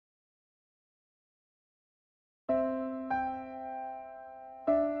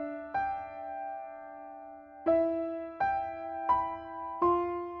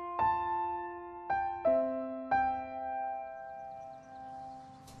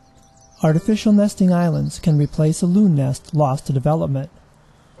Artificial nesting islands can replace a loon nest lost to development,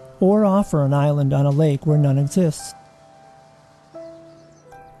 or offer an island on a lake where none exists.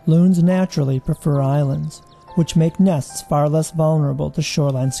 Loons naturally prefer islands, which make nests far less vulnerable to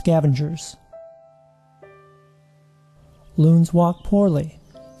shoreline scavengers. Loons walk poorly,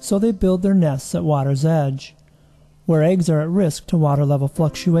 so they build their nests at water's edge, where eggs are at risk to water level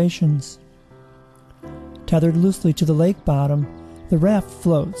fluctuations. Tethered loosely to the lake bottom, the raft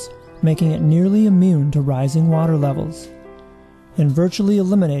floats, making it nearly immune to rising water levels, and virtually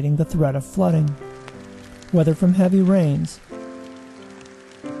eliminating the threat of flooding, whether from heavy rains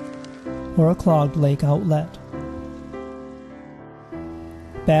or a clogged lake outlet.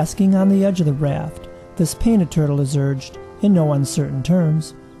 Basking on the edge of the raft, this painted turtle is urged, in no uncertain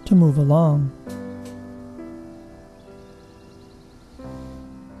terms, to move along.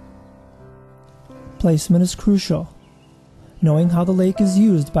 Placement is crucial. Knowing how the lake is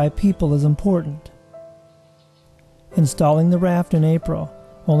used by people is important. Installing the raft in April,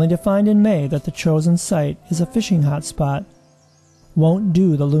 only to find in May that the chosen site is a fishing hotspot, won't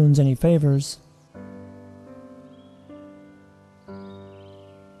do the loons any favors.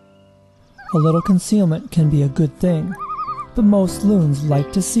 A little concealment can be a good thing, but most loons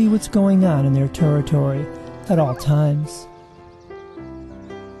like to see what's going on in their territory at all times.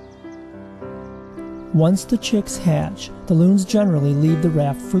 Once the chicks hatch, the loons generally leave the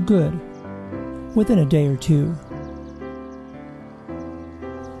raft for good, within a day or two.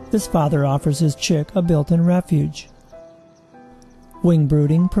 This father offers his chick a built-in refuge. Wing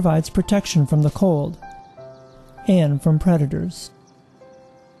brooding provides protection from the cold and from predators.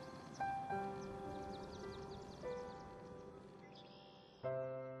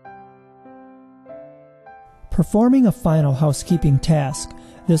 Performing a final housekeeping task,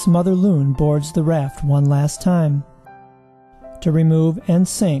 this mother loon boards the raft one last time to remove and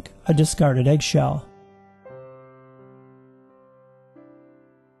sink a discarded eggshell.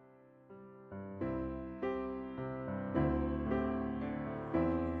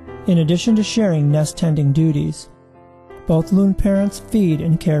 In addition to sharing nest tending duties, both loon parents feed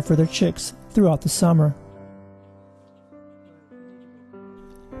and care for their chicks throughout the summer.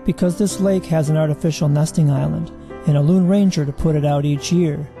 Because this lake has an artificial nesting island and a loon ranger to put it out each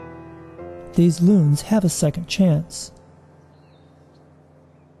year, these loons have a second chance.